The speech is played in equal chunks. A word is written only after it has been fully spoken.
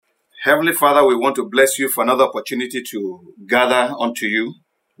Heavenly Father, we want to bless you for another opportunity to gather unto you.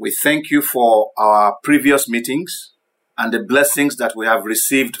 We thank you for our previous meetings and the blessings that we have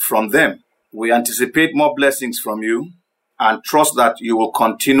received from them. We anticipate more blessings from you and trust that you will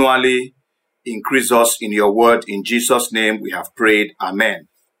continually increase us in your word. In Jesus' name we have prayed. Amen.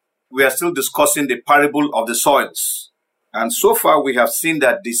 We are still discussing the parable of the soils. And so far we have seen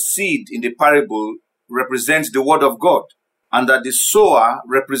that the seed in the parable represents the word of God, and that the sower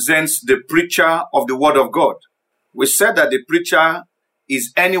represents the preacher of the word of God. We said that the preacher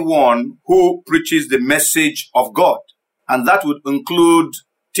is anyone who preaches the message of God, and that would include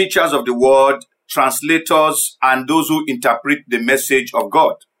teachers of the word, translators, and those who interpret the message of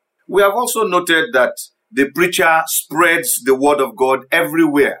God. We have also noted that the preacher spreads the word of God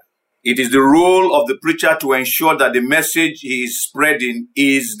everywhere. It is the role of the preacher to ensure that the message he is spreading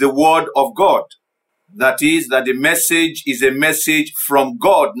is the word of God. That is, that the message is a message from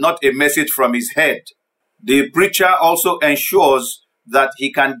God, not a message from his head. The preacher also ensures that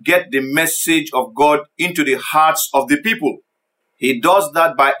he can get the message of God into the hearts of the people. He does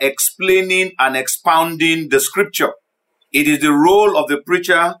that by explaining and expounding the scripture. It is the role of the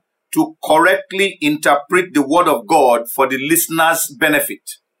preacher to correctly interpret the word of God for the listener's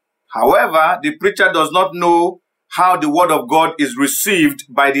benefit. However, the preacher does not know how the word of God is received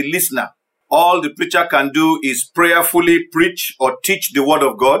by the listener. All the preacher can do is prayerfully preach or teach the word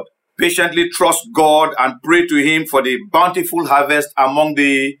of God, patiently trust God and pray to him for the bountiful harvest among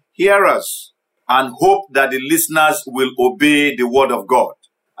the hearers, and hope that the listeners will obey the word of God.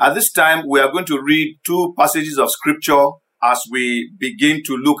 At this time, we are going to read two passages of scripture as we begin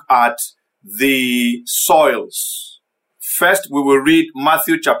to look at the soils. First, we will read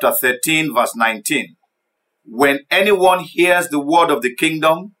Matthew chapter 13, verse 19. When anyone hears the word of the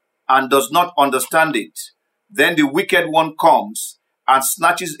kingdom and does not understand it, then the wicked one comes and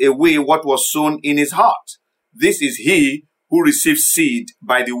snatches away what was sown in his heart. This is he who receives seed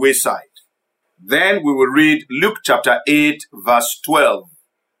by the wayside. Then we will read Luke chapter 8, verse 12.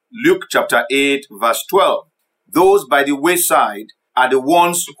 Luke chapter 8, verse 12. Those by the wayside are the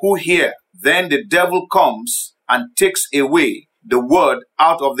ones who hear. Then the devil comes and takes away the word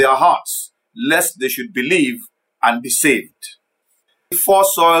out of their hearts, lest they should believe and be saved. Four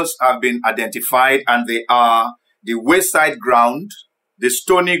soils have been identified, and they are the wayside ground, the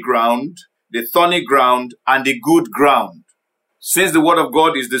stony ground, the thorny ground, and the good ground. Since the word of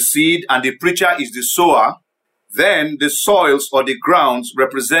God is the seed and the preacher is the sower, then the soils or the grounds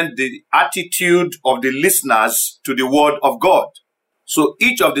represent the attitude of the listeners to the word of God. So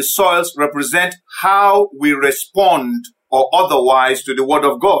each of the soils represent how we respond or otherwise to the word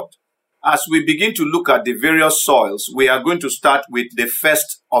of God. As we begin to look at the various soils, we are going to start with the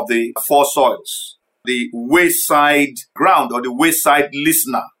first of the four soils, the wayside ground or the wayside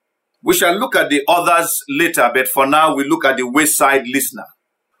listener. We shall look at the others later, but for now we look at the wayside listener.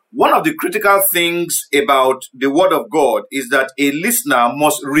 One of the critical things about the word of God is that a listener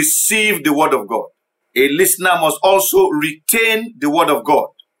must receive the word of God. A listener must also retain the word of God.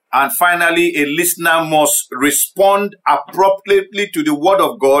 And finally, a listener must respond appropriately to the word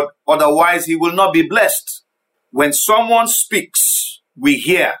of God, otherwise he will not be blessed. When someone speaks, we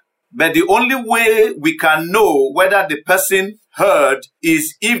hear. But the only way we can know whether the person heard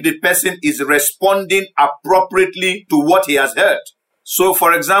is if the person is responding appropriately to what he has heard. So,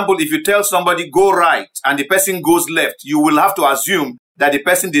 for example, if you tell somebody go right and the person goes left, you will have to assume that the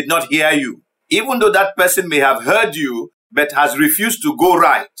person did not hear you. Even though that person may have heard you, but has refused to go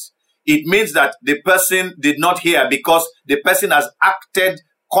right, it means that the person did not hear because the person has acted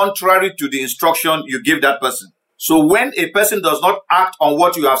contrary to the instruction you give that person. So when a person does not act on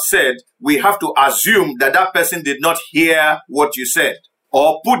what you have said, we have to assume that that person did not hear what you said.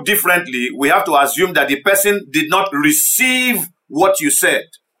 Or put differently, we have to assume that the person did not receive what you said.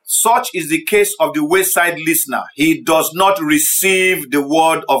 Such is the case of the wayside listener. He does not receive the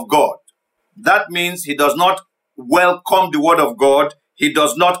word of God. That means he does not welcome the word of God. He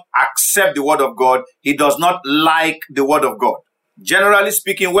does not accept the word of God. He does not like the word of God. Generally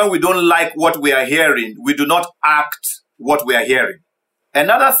speaking, when we don't like what we are hearing, we do not act what we are hearing.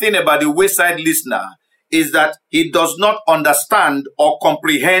 Another thing about the wayside listener is that he does not understand or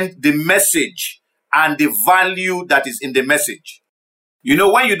comprehend the message and the value that is in the message. You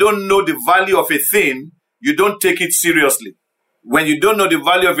know, when you don't know the value of a thing, you don't take it seriously. When you don't know the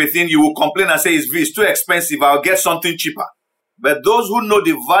value of a thing, you will complain and say, it's too expensive, I'll get something cheaper. But those who know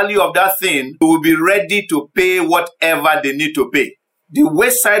the value of that thing will be ready to pay whatever they need to pay. The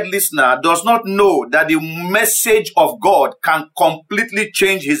wayside listener does not know that the message of God can completely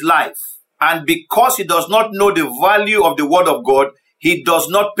change his life. And because he does not know the value of the word of God, he does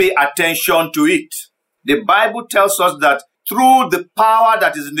not pay attention to it. The Bible tells us that through the power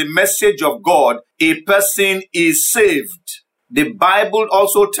that is in the message of God, a person is saved. The Bible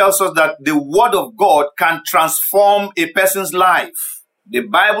also tells us that the word of God can transform a person's life. The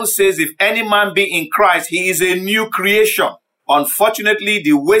Bible says if any man be in Christ, he is a new creation. Unfortunately,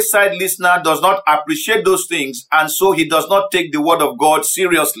 the wayside listener does not appreciate those things, and so he does not take the word of God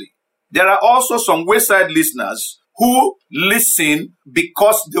seriously. There are also some wayside listeners who listen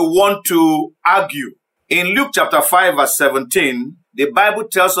because they want to argue. In Luke chapter 5 verse 17, the Bible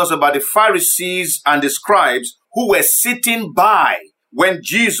tells us about the Pharisees and the scribes who were sitting by when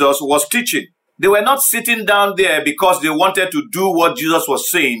Jesus was teaching. They were not sitting down there because they wanted to do what Jesus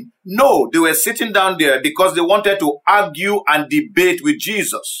was saying. No, they were sitting down there because they wanted to argue and debate with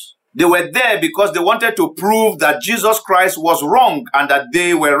Jesus. They were there because they wanted to prove that Jesus Christ was wrong and that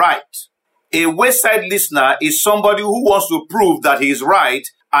they were right. A wayside listener is somebody who wants to prove that he is right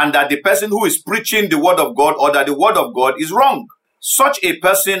and that the person who is preaching the word of God or that the word of God is wrong. Such a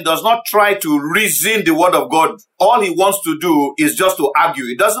person does not try to reason the word of God. All he wants to do is just to argue.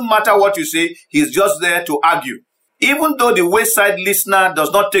 It doesn't matter what you say, he's just there to argue. Even though the wayside listener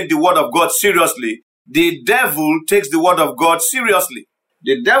does not take the word of God seriously, the devil takes the word of God seriously.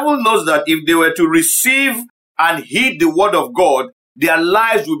 The devil knows that if they were to receive and heed the word of God, their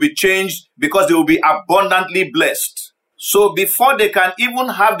lives will be changed because they will be abundantly blessed. So before they can even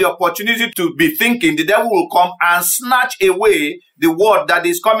have the opportunity to be thinking, the devil will come and snatch away the word that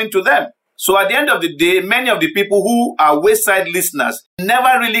is coming to them. So at the end of the day, many of the people who are wayside listeners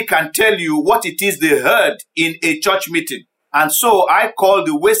never really can tell you what it is they heard in a church meeting. And so I call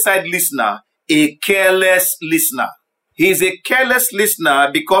the wayside listener a careless listener. He is a careless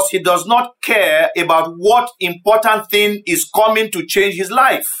listener because he does not care about what important thing is coming to change his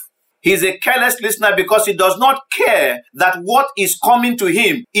life. He is a careless listener because he does not care that what is coming to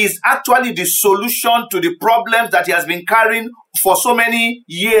him is actually the solution to the problems that he has been carrying for so many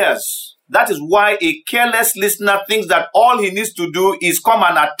years. That is why a careless listener thinks that all he needs to do is come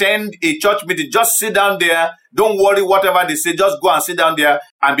and attend a church meeting. Just sit down there. Don't worry whatever they say. Just go and sit down there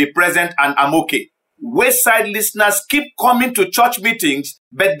and be present and I'm okay. Wayside listeners keep coming to church meetings,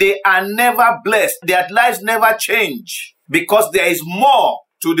 but they are never blessed. Their lives never change because there is more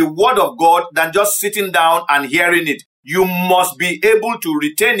to the word of God than just sitting down and hearing it. You must be able to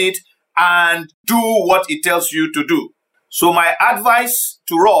retain it and do what it tells you to do. So my advice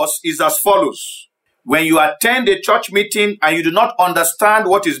to us is as follows. When you attend a church meeting and you do not understand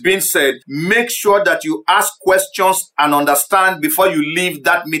what is being said, make sure that you ask questions and understand before you leave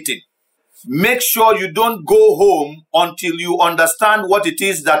that meeting. Make sure you don't go home until you understand what it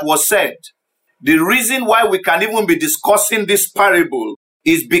is that was said. The reason why we can even be discussing this parable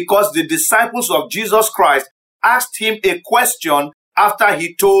is because the disciples of Jesus Christ asked him a question after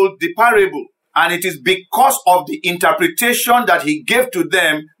he told the parable. And it is because of the interpretation that he gave to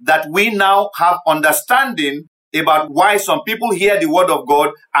them that we now have understanding about why some people hear the word of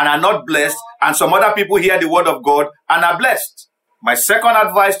God and are not blessed, and some other people hear the word of God and are blessed. My second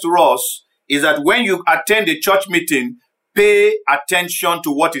advice to us is that when you attend a church meeting, pay attention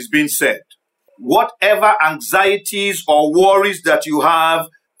to what is being said. Whatever anxieties or worries that you have,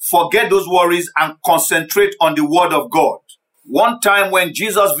 forget those worries and concentrate on the word of God. One time when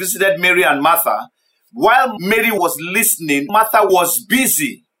Jesus visited Mary and Martha, while Mary was listening, Martha was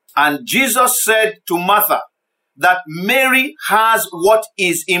busy. And Jesus said to Martha that Mary has what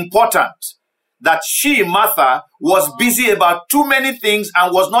is important. That she, Martha, was busy about too many things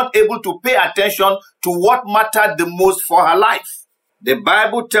and was not able to pay attention to what mattered the most for her life. The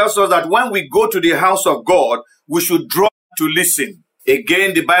Bible tells us that when we go to the house of God, we should draw to listen.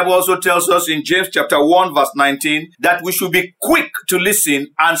 Again, the Bible also tells us in James chapter 1 verse 19 that we should be quick to listen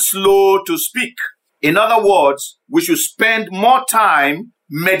and slow to speak. In other words, we should spend more time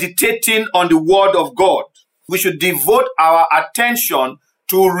meditating on the word of God. We should devote our attention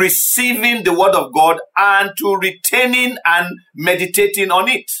to receiving the word of God and to retaining and meditating on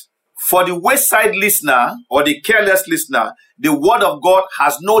it. For the wayside listener or the careless listener, the word of God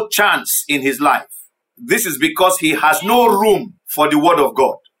has no chance in his life. This is because he has no room for the word of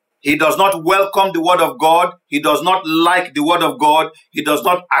God. He does not welcome the word of God. He does not like the word of God. He does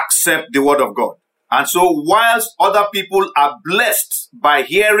not accept the word of God. And so whilst other people are blessed by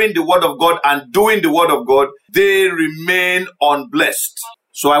hearing the word of God and doing the word of God, they remain unblessed.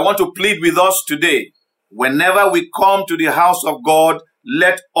 So I want to plead with us today. Whenever we come to the house of God,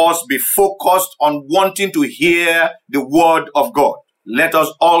 let us be focused on wanting to hear the word of God. Let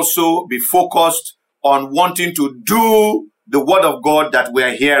us also be focused on wanting to do the word of God that we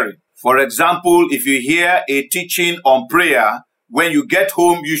are hearing. For example, if you hear a teaching on prayer, when you get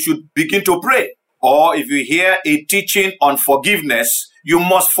home, you should begin to pray. Or if you hear a teaching on forgiveness, you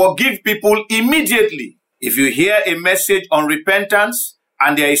must forgive people immediately. If you hear a message on repentance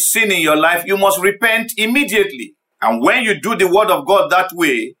and there is sin in your life, you must repent immediately. And when you do the word of God that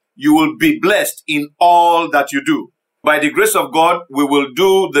way, you will be blessed in all that you do. By the grace of God, we will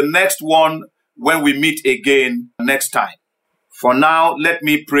do the next one when we meet again next time. For now, let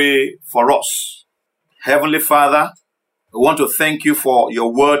me pray for us. Heavenly Father, we want to thank you for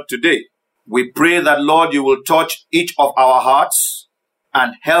your word today. We pray that, Lord, you will touch each of our hearts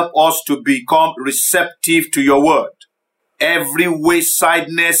and help us to become receptive to your word. Every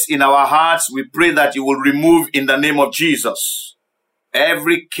waywardness in our hearts, we pray that you will remove in the name of Jesus.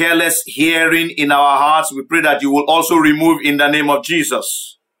 Every careless hearing in our hearts, we pray that you will also remove in the name of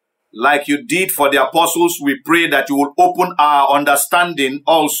Jesus. Like you did for the apostles, we pray that you will open our understanding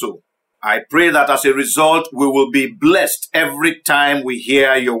also. I pray that as a result, we will be blessed every time we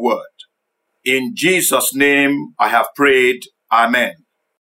hear your word. In Jesus' name, I have prayed. Amen.